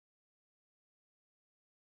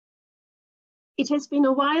It has been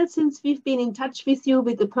a while since we've been in touch with you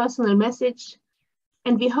with a personal message,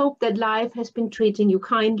 and we hope that life has been treating you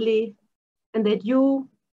kindly and that you,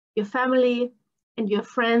 your family, and your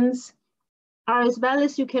friends are as well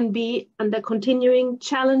as you can be under continuing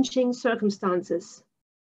challenging circumstances,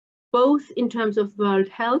 both in terms of world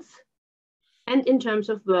health and in terms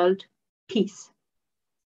of world peace.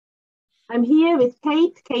 I'm here with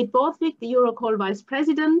Kate Borthwick, the EuroCALL Vice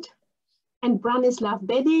President, and Branislav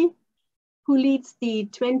Bedi, who leads the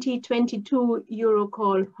 2022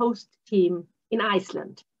 EuroCALL host team in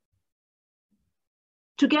Iceland.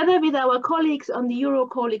 Together with our colleagues on the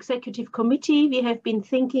EuroCALL Executive Committee, we have been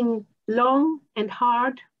thinking long and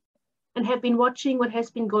hard and have been watching what has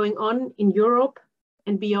been going on in Europe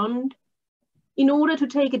and beyond in order to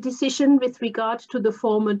take a decision with regard to the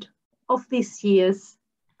format of this year's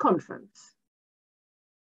conference.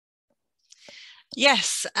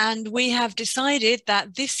 Yes, and we have decided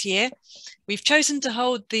that this year we've chosen to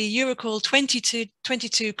hold the EuroCALL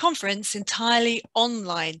 2022 conference entirely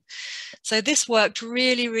online. So this worked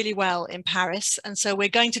really, really well in Paris. And so we're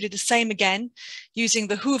going to do the same again using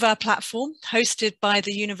the Hoover platform hosted by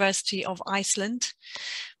the University of Iceland.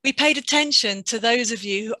 We paid attention to those of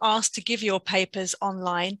you who asked to give your papers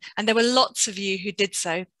online, and there were lots of you who did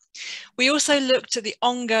so. We also looked at the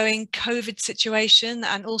ongoing COVID situation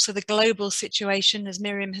and also the global situation, as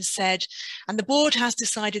Mirjam has said, and the board has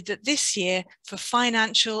decided that this year, for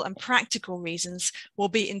financial and practical reasons, will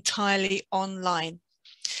be entirely online.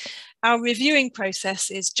 Our reviewing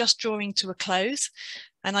process is just drawing to a close,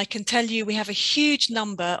 and I can tell you we have a huge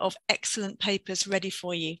number of excellent papers ready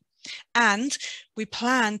for you. And we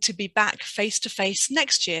plan to be back face-to-face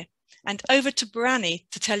next year. And over to Brani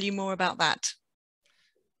to tell you more about that.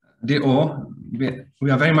 Dear all,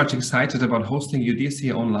 we are very much excited about hosting you this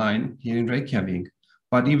year online here in Reykjavik,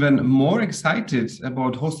 but even more excited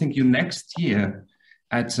about hosting you next year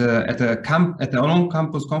at the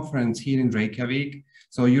on-campus conference here in Reykjavik.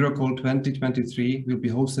 So EuroCALL 2023 will be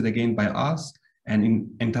hosted again by us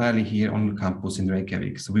and entirely here on the campus in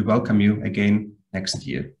Reykjavik. So we welcome you again next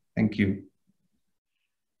year. Thank you.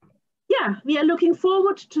 Yeah, we are looking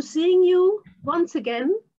forward to seeing you once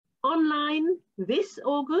again online this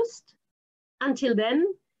August. Until then,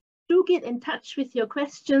 do get in touch with your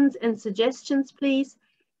questions and suggestions, please,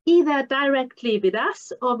 either directly with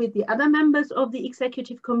us or with the other members of the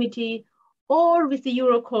Executive Committee or with the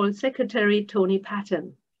EuroCALL Secretary, Tony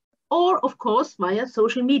Patton, or of course via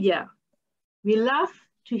social media. We love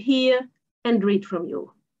to hear and read from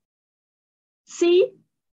you. See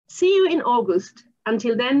you in August.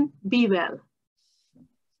 Until then, be well.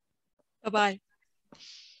 Bye-bye.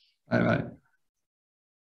 Bye-bye.